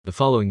The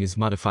following is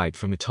modified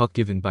from a talk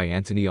given by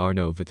Anthony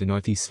Arnaud at the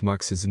Northeast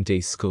Marxism Day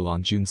School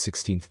on June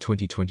 16,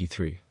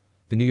 2023.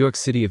 The New York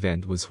City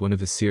event was one of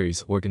a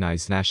series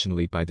organized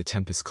nationally by the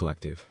Tempest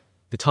Collective.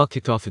 The talk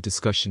kicked off a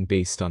discussion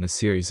based on a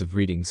series of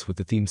readings with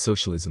the theme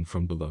Socialism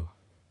from Below.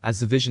 As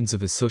the visions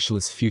of a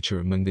socialist future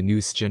among the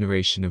newest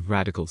generation of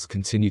radicals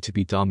continue to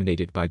be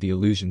dominated by the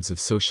illusions of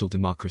social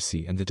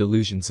democracy and the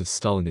delusions of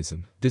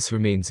Stalinism, this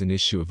remains an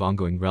issue of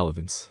ongoing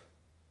relevance.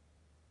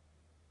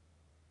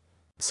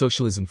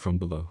 Socialism from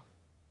Below.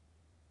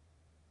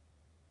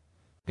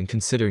 In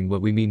considering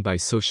what we mean by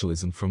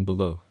socialism from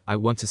below, I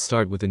want to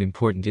start with an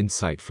important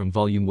insight from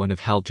Volume 1 of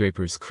Hal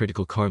Draper's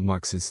critical Karl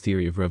Marx's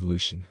theory of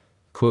revolution.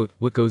 Quote,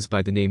 "What goes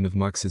by the name of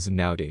Marxism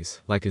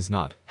nowadays, like as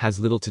not, has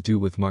little to do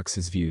with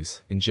Marx's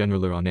views, in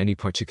general or on any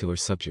particular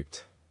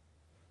subject.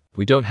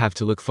 We don't have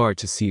to look far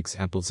to see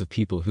examples of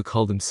people who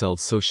call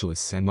themselves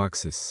socialists and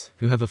Marxists,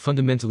 who have a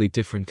fundamentally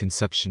different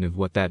conception of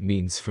what that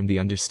means from the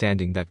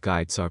understanding that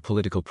guides our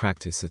political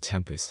practice at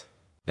Tempest.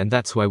 And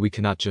that's why we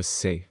cannot just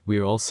say, we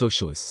are all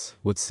socialists,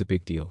 what's the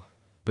big deal?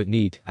 But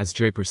need, as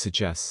Draper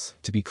suggests,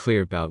 to be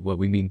clear about what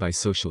we mean by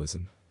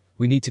socialism.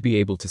 We need to be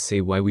able to say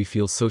why we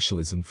feel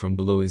socialism from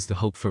below is the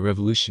hope for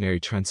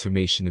revolutionary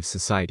transformation of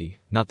society,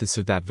 not this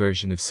or that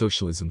version of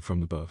socialism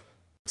from above.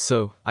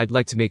 So, I'd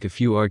like to make a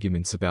few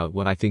arguments about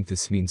what I think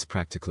this means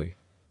practically.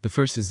 The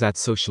first is that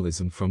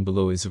socialism from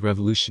below is a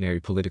revolutionary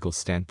political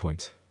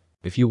standpoint.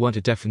 If you want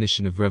a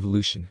definition of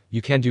revolution,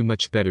 you can do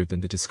much better than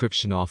the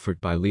description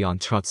offered by Leon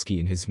Trotsky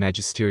in his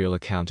magisterial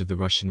account of the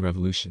Russian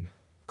Revolution.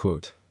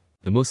 Quote,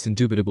 "The most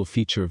indubitable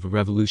feature of a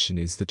revolution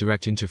is the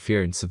direct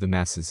interference of the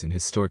masses in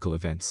historical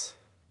events.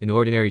 In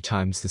ordinary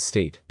times the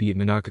state, be it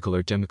monarchical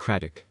or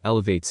democratic,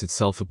 elevates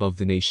itself above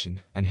the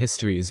nation, and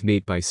history is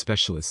made by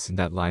specialists in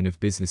that line of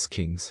business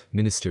kings,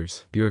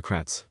 ministers,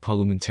 bureaucrats,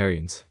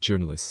 parliamentarians,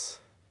 journalists.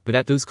 But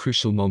at those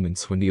crucial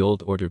moments when the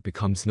old order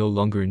becomes no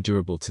longer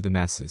endurable to the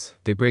masses,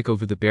 they break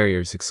over the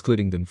barriers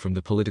excluding them from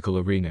the political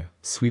arena,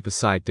 sweep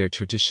aside their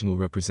traditional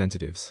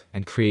representatives,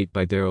 and create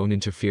by their own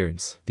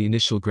interference the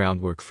initial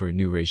groundwork for a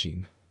new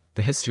regime.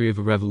 The history of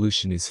a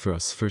revolution is for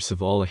us first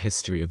of all a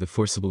history of the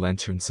forcible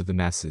entrance of the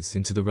masses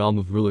into the realm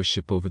of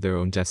rulership over their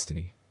own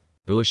destiny.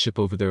 Rulership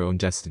over their own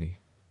destiny."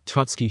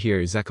 Trotsky here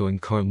is echoing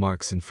Karl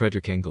Marx and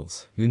Friedrich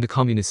Engels, who in the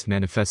Communist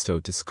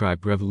Manifesto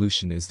describe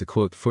revolution as the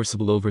quote,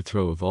 "forcible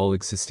overthrow of all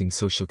existing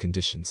social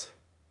conditions."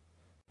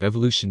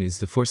 Revolution is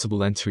the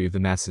forcible entry of the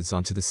masses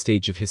onto the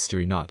stage of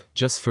history, not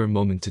just for a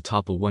moment to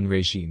topple one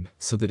regime,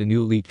 so that a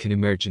new elite can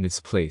emerge in its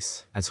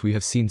place, as we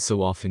have seen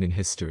so often in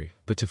history,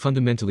 but to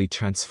fundamentally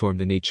transform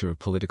the nature of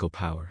political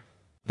power.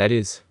 That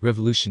is,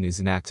 revolution is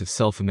an act of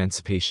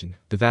self-emancipation,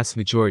 the vast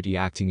majority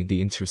acting in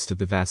the interest of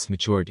the vast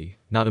majority,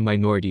 not a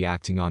minority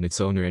acting on its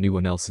own or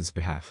anyone else's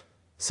behalf.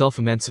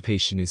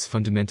 Self-emancipation is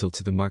fundamental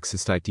to the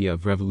Marxist idea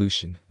of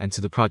revolution, and to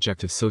the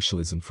project of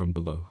socialism from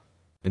below.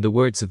 In the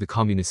words of the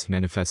Communist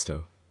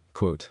Manifesto,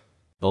 quote,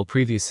 "All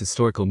previous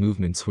historical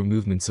movements were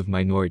movements of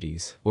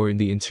minorities, or in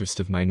the interest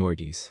of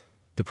minorities.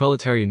 The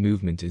proletarian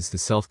movement is the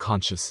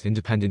self-conscious,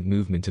 independent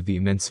movement of the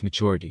immense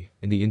majority,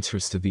 in the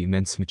interest of the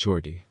immense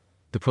majority.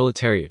 The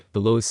proletariat,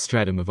 the lowest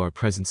stratum of our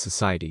present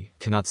society,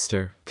 cannot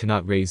stir,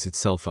 cannot raise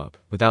itself up,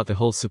 without the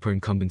whole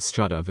superincumbent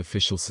strata of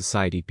official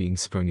society being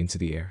sprung into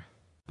the air.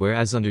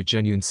 Whereas under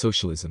genuine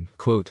socialism,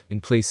 quote,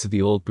 in place of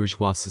the old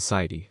bourgeois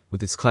society,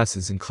 with its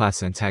classes and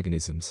class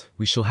antagonisms,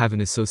 we shall have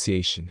an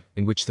association,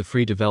 in which the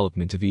free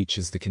development of each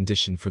is the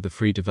condition for the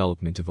free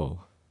development of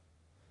all."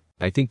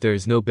 I think there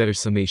is no better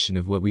summation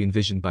of what we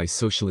envision by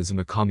socialism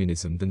or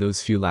communism than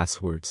those few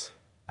last words.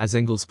 As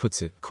Engels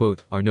puts it,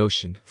 quote, "Our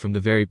notion, from the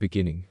very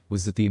beginning,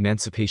 was that the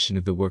emancipation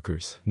of the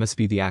workers must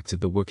be the act of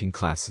the working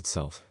class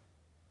itself."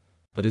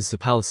 But as the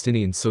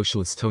Palestinian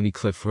socialist Tony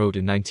Cliff wrote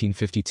in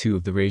 1952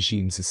 of the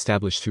regimes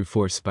established through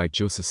force by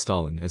Joseph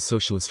Stalin as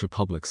socialist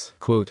republics,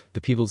 quote,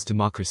 "The people's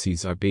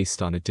democracies are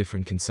based on a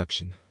different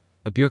conception.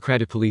 A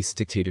bureaucratic police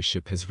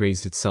dictatorship has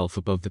raised itself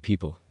above the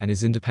people, and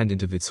is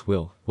independent of its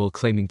will, while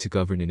claiming to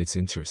govern in its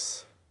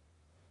interests."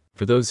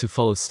 For those who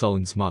follow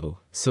Stalin's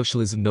model,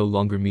 socialism no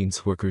longer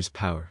means workers'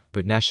 power,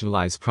 but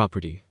nationalized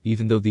property,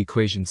 even though the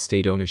equation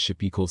state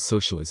ownership equals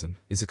socialism,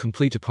 is a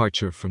complete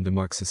departure from the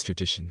Marxist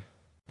tradition.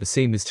 The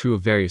same is true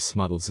of various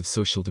models of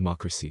social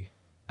democracy.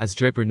 As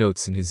Draper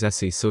notes in his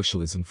essay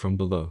Socialism from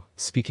Below,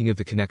 speaking of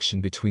the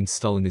connection between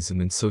Stalinism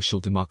and social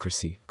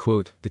democracy,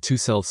 quote, "The two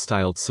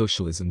self-styled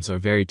socialisms are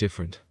very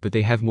different, but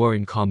they have more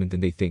in common than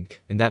they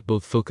think, in that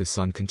both focus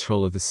on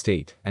control of the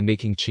state, and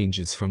making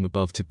changes from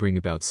above to bring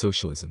about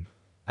socialism."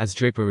 As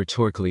Draper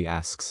rhetorically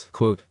asks,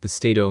 quote, "The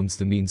state owns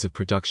the means of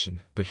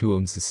production, but who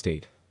owns the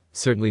state?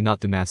 Certainly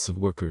not the mass of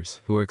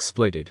workers, who are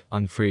exploited,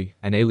 unfree,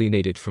 and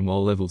alienated from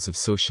all levels of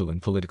social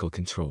and political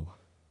control."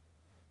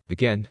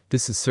 Again,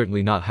 this is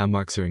certainly not how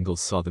Marx or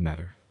Engels saw the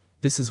matter.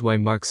 This is why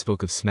Marx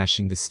spoke of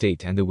smashing the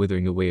state and the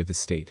withering away of the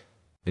state.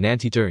 In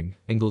Anti-Düring,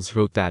 Engels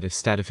wrote that if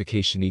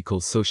statification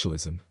equals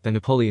socialism, then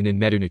Napoleon and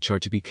Metternich are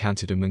to be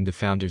counted among the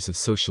founders of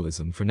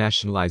socialism for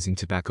nationalizing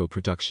tobacco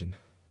production.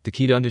 The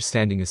key to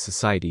understanding a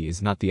society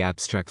is not the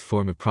abstract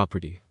form of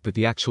property, but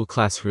the actual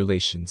class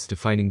relations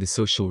defining the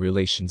social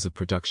relations of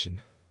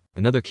production.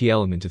 Another key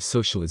element of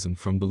socialism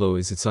from below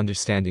is its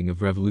understanding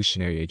of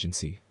revolutionary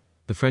agency.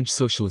 The French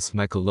socialist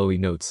Michael Lowy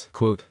notes,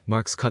 quote,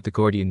 Marx cut the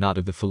Gordian knot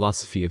of the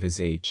philosophy of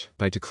his age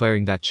by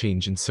declaring that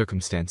change in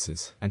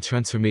circumstances and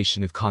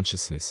transformation of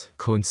consciousness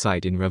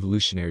coincide in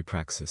revolutionary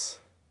praxis.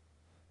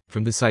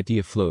 From this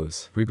idea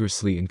flows,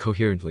 rigorously and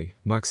coherently,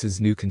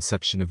 Marx's new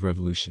conception of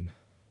revolution.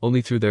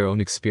 Only through their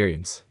own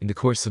experience, in the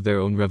course of their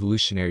own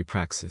revolutionary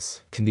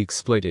praxis, can the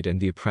exploited and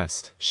the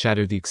oppressed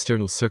shatter the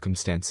external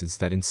circumstances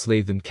that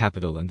enslave them,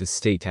 capital and the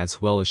state,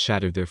 as well as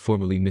shatter their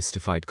formerly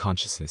mystified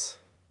consciousness.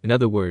 In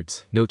other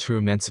words, no true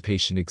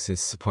emancipation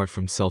exists apart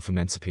from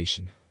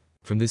self-emancipation.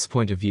 From this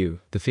point of view,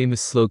 the famous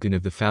slogan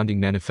of the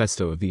founding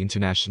manifesto of the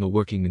International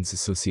Workingmen's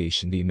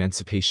Association, the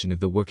emancipation of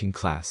the working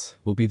class,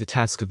 will be the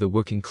task of the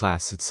working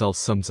class itself,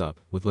 sums up,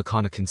 with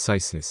laconic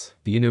conciseness,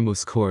 the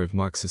innermost core of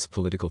Marxist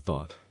political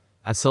thought.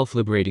 As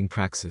self-liberating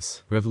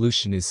praxis,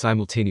 revolution is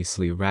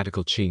simultaneously a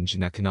radical change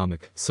in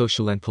economic,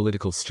 social and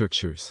political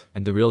structures,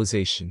 and the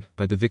realization,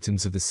 by the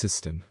victims of the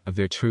system, of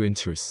their true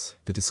interests,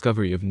 the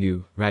discovery of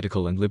new,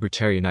 radical and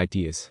libertarian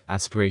ideas,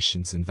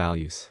 aspirations and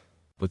values.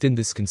 Within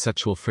this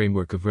conceptual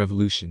framework of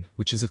revolution,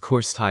 which is of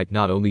course tied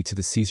not only to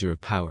the seizure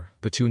of power,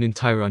 but to an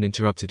entire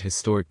uninterrupted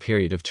historic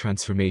period of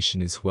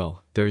transformation as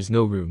well, there is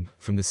no room,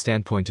 from the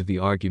standpoint of the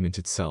argument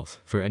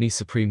itself, for any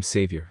supreme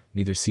savior,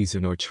 neither Caesar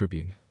nor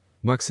tribune.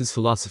 Marx's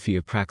philosophy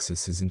of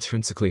praxis is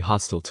intrinsically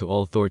hostile to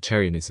all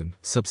authoritarianism,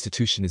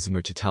 substitutionism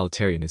or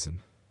totalitarianism.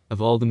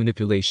 Of all the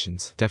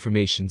manipulations,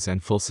 deformations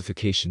and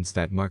falsifications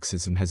that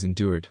Marxism has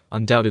endured,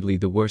 undoubtedly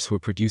the worst were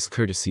produced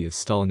courtesy of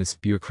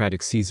Stalinist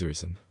bureaucratic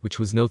Caesarism, which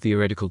was no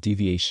theoretical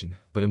deviation,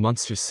 but a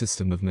monstrous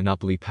system of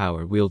monopoly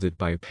power wielded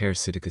by a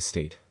parasitic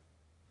state.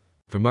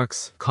 For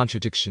Marx,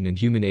 contradiction and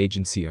human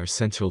agency are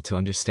central to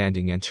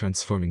understanding and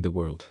transforming the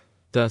world.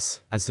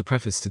 Thus, as the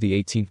preface to the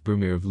 18th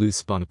Brumaire of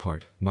Louis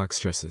Bonaparte, Marx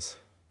stresses.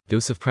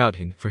 Joseph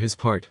Proudhon, for his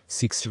part,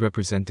 seeks to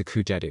represent the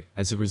coup d'état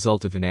as a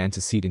result of an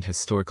antecedent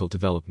historical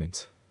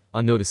development.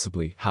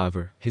 Unnoticeably,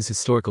 however, his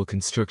historical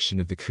construction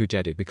of the coup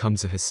d'état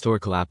becomes a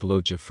historical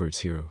apologia for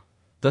its hero.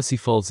 Thus he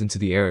falls into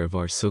the error of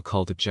our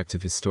so-called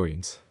objective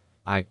historians.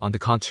 I, on the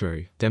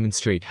contrary,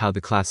 demonstrate how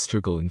the class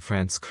struggle in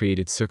France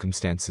created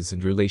circumstances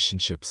and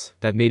relationships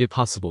that made it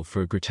possible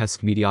for a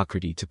grotesque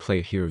mediocrity to play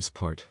a hero's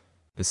part.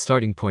 The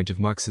starting point of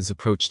Marx's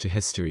approach to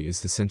history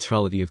is the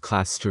centrality of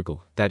class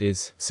struggle, that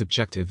is,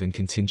 subjective and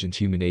contingent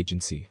human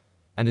agency.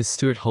 And as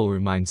Stuart Hull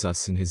reminds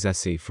us in his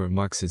essay for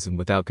Marxism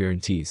Without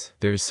Guarantees,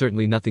 there is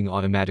certainly nothing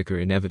automatic or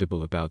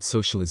inevitable about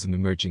socialism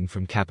emerging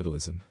from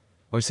capitalism.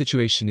 Our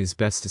situation is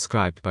best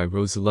described by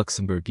Rosa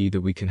Luxemburg: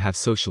 either we can have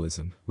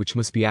socialism, which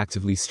must be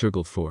actively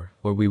struggled for,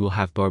 or we will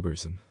have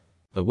barbarism.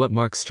 But what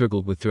Marx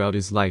struggled with throughout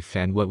his life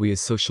and what we as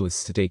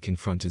socialists today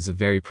confront is a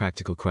very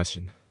practical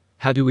question.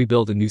 How do we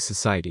build a new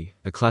society,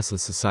 a classless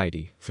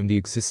society, from the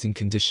existing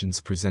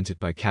conditions presented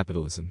by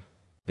capitalism?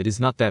 It is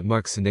not that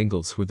Marx and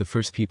Engels were the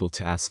first people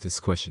to ask this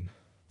question.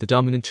 The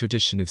dominant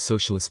tradition of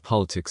socialist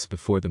politics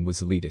before them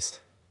was elitist.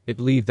 It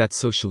believed that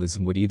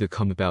socialism would either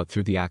come about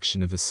through the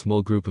action of a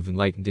small group of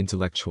enlightened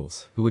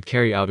intellectuals who would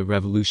carry out a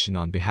revolution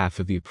on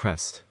behalf of the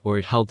oppressed, or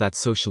it held that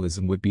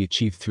socialism would be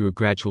achieved through a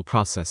gradual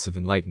process of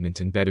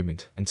enlightenment and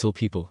betterment until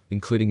people,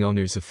 including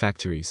owners of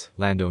factories,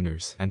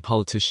 landowners, and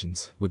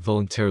politicians, would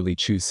voluntarily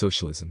choose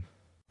socialism.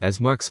 As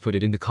Marx put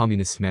it in the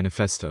Communist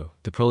Manifesto,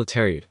 the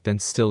proletariat, then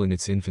still in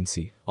its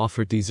infancy,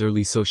 offered these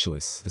early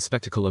socialists the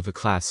spectacle of a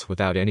class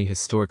without any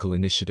historical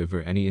initiative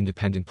or any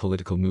independent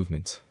political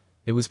movement.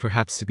 It was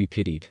perhaps to be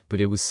pitied,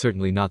 but it was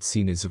certainly not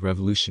seen as a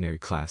revolutionary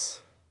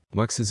class.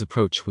 Marx's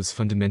approach was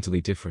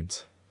fundamentally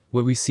different.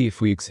 What we see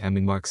if we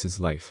examine Marx's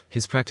life,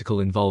 his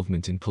practical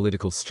involvement in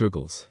political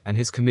struggles, and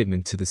his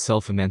commitment to the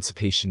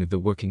self-emancipation of the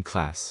working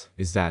class,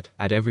 is that,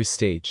 at every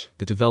stage,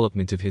 the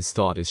development of his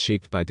thought is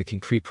shaped by the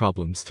concrete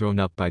problems thrown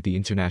up by the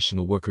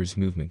international workers'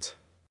 movement.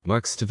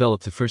 Marx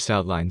developed the first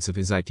outlines of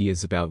his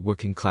ideas about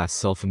working-class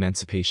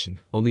self-emancipation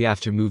only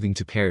after moving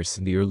to Paris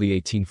in the early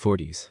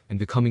 1840s and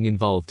becoming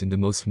involved in the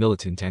most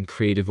militant and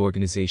creative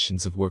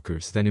organizations of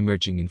workers then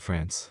emerging in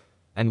France.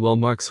 And while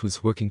Marx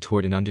was working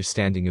toward an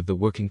understanding of the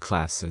working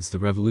class as the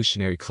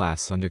revolutionary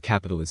class under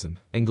capitalism,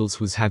 Engels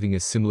was having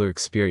a similar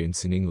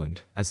experience in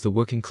England, as the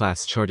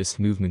working-class Chartist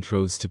movement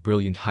rose to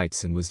brilliant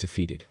heights and was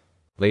defeated.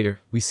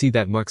 Later, we see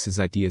that Marx's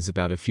ideas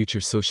about a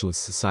future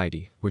socialist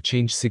society were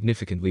changed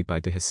significantly by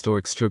the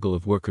historic struggle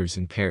of workers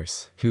in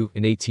Paris, who,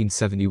 in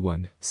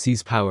 1871,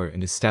 seized power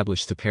and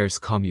established the Paris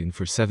Commune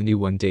for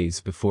 71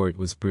 days before it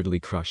was brutally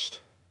crushed.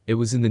 It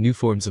was in the new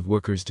forms of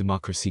workers'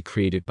 democracy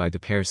created by the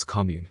Paris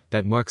Commune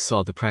that Marx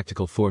saw the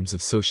practical forms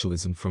of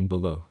socialism from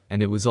below,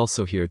 and it was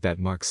also here that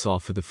Marx saw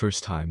for the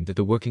first time that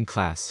the working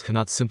class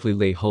cannot simply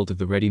lay hold of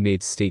the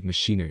ready-made state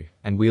machinery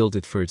and wield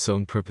it for its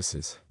own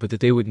purposes, but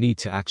that they would need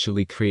to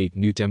actually create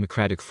new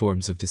democratic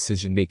forms of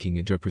decision-making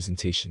and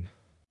representation.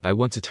 I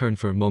want to turn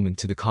for a moment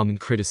to the common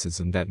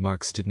criticism that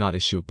Marx did not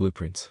issue a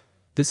blueprint.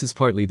 This is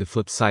partly the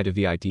flip side of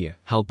the idea,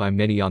 held by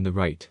many on the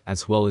right,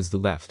 as well as the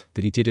left,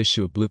 that he did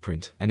issue a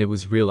blueprint, and it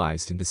was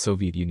realized in the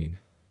Soviet Union.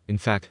 In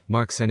fact,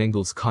 Marx and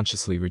Engels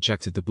consciously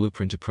rejected the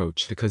blueprint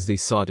approach because they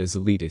saw it as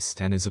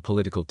elitist and as a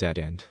political dead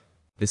end.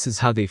 This is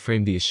how they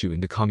framed the issue in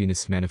the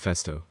Communist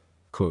Manifesto.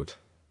 Quote,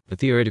 "The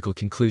theoretical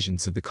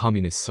conclusions of the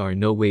communists are in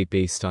no way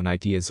based on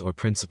ideas or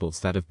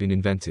principles that have been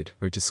invented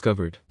or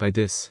discovered by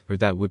this or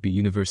that would-be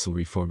universal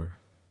reformer.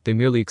 They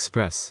merely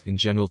express, in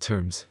general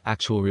terms,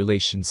 actual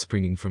relations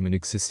springing from an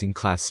existing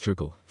class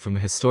struggle, from a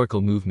historical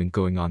movement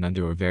going on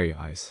under our very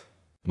eyes."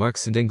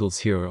 Marx and Engels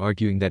here are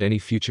arguing that any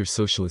future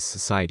socialist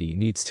society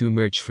needs to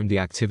emerge from the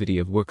activity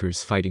of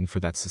workers fighting for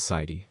that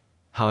society.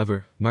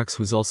 However, Marx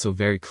was also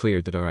very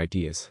clear that our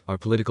ideas, our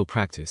political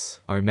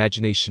practice, our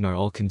imagination are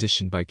all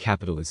conditioned by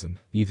capitalism,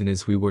 even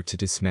as we work to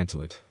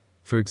dismantle it.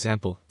 For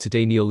example,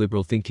 today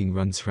neoliberal thinking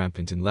runs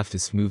rampant in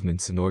leftist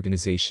movements and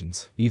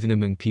organizations, even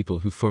among people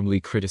who formally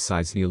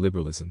criticize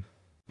neoliberalism.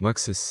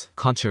 Marxists,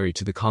 contrary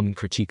to the common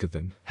critique of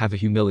them, have a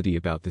humility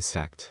about this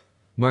fact.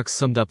 Marx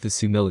summed up this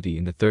humility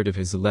in the third of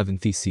his 11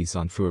 Theses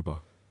on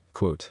Feuerbach.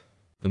 Quote,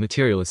 "The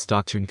materialist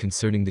doctrine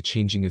concerning the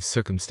changing of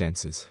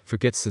circumstances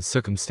forgets that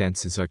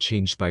circumstances are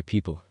changed by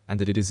people, and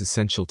that it is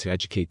essential to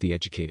educate the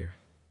educator.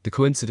 The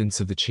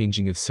coincidence of the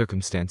changing of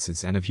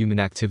circumstances and of human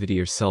activity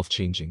or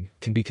self-changing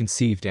can be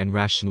conceived and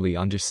rationally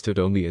understood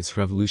only as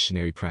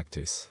revolutionary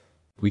practice.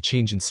 We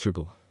change and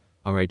struggle.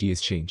 Our ideas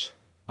change.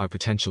 Our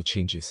potential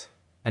changes.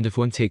 And if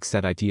one takes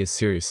that idea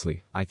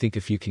seriously, I think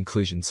a few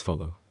conclusions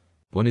follow.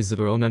 One is that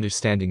our own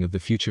understanding of the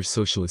future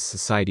socialist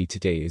society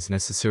today is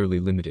necessarily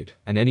limited,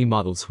 and any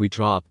models we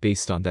draw up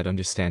based on that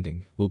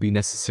understanding will be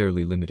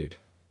necessarily limited.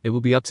 It will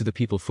be up to the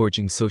people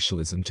forging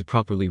socialism to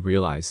properly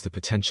realize the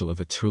potential of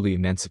a truly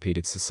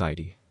emancipated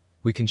society.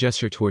 We can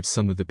gesture towards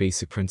some of the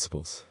basic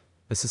principles.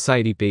 A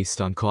society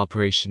based on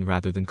cooperation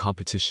rather than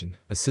competition,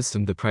 a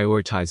system that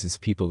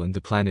prioritizes people and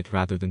the planet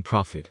rather than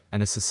profit,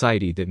 and a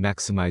society that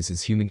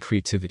maximizes human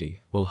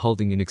creativity, while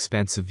holding an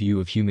expansive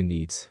view of human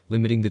needs,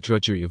 limiting the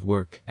drudgery of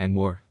work, and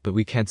more, but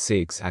we can't say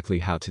exactly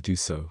how to do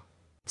so.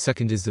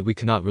 Second is that we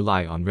cannot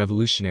rely on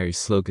revolutionary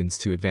slogans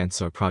to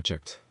advance our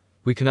project.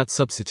 We cannot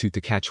substitute the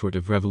catchword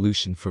of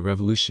revolution for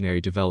revolutionary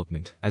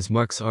development, as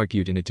Marx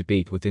argued in a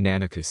debate within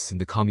anarchists in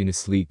the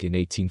Communist League in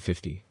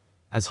 1850.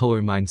 As Hull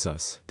reminds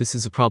us, this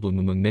is a problem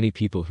among many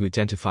people who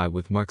identify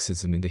with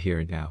Marxism in the here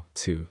and now,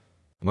 too.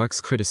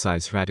 Marx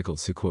criticized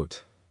radicals who,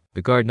 quote,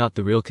 "regard not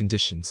the real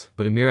conditions,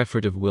 but a mere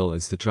effort of will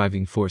as the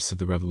driving force of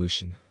the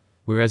revolution.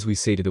 Whereas we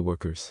say to the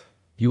workers,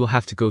 you will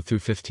have to go through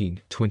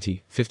 15,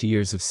 20, 50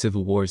 years of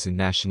civil wars and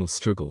national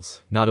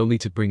struggles, not only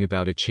to bring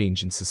about a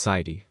change in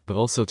society, but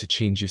also to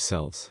change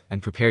yourselves,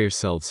 and prepare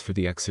yourselves for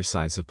the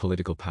exercise of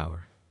political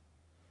power.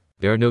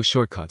 There are no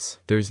shortcuts,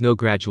 there is no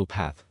gradual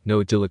path, no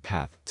idyllic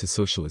path, to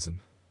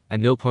socialism.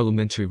 And no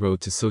parliamentary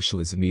road to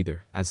socialism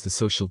either, as the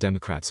Social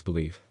Democrats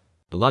believe.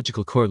 The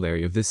logical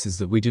corollary of this is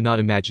that we do not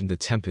imagine the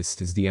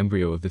Tempest as the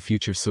embryo of the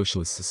future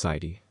socialist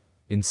society.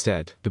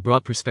 Instead, the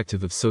broad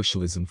perspective of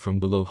socialism from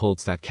below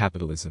holds that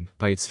capitalism,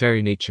 by its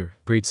very nature,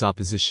 breeds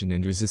opposition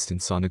and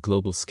resistance on a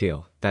global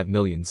scale, that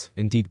millions,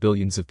 indeed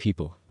billions of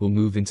people, will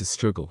move into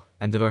struggle,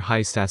 and that our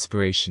highest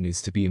aspiration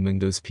is to be among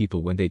those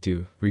people when they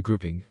do,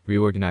 regrouping,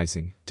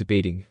 reorganizing,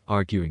 debating,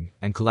 arguing,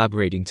 and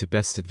collaborating to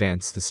best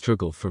advance the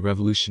struggle for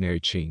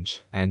revolutionary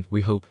change, and, we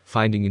hope,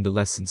 finding in the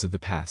lessons of the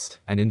past,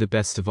 and in the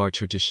best of our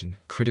tradition,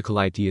 critical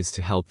ideas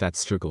to help that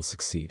struggle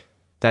succeed.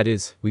 That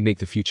is, we make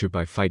the future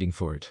by fighting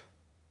for it."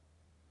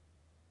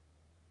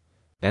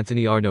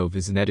 Anthony Arnove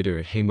is an editor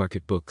at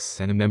Haymarket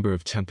Books and a member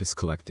of Tempest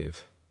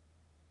Collective.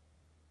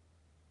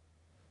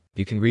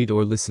 You can read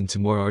or listen to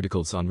more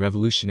articles on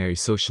revolutionary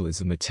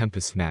socialism at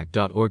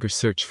tempestmag.org or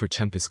search for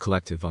Tempest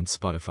Collective on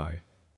Spotify.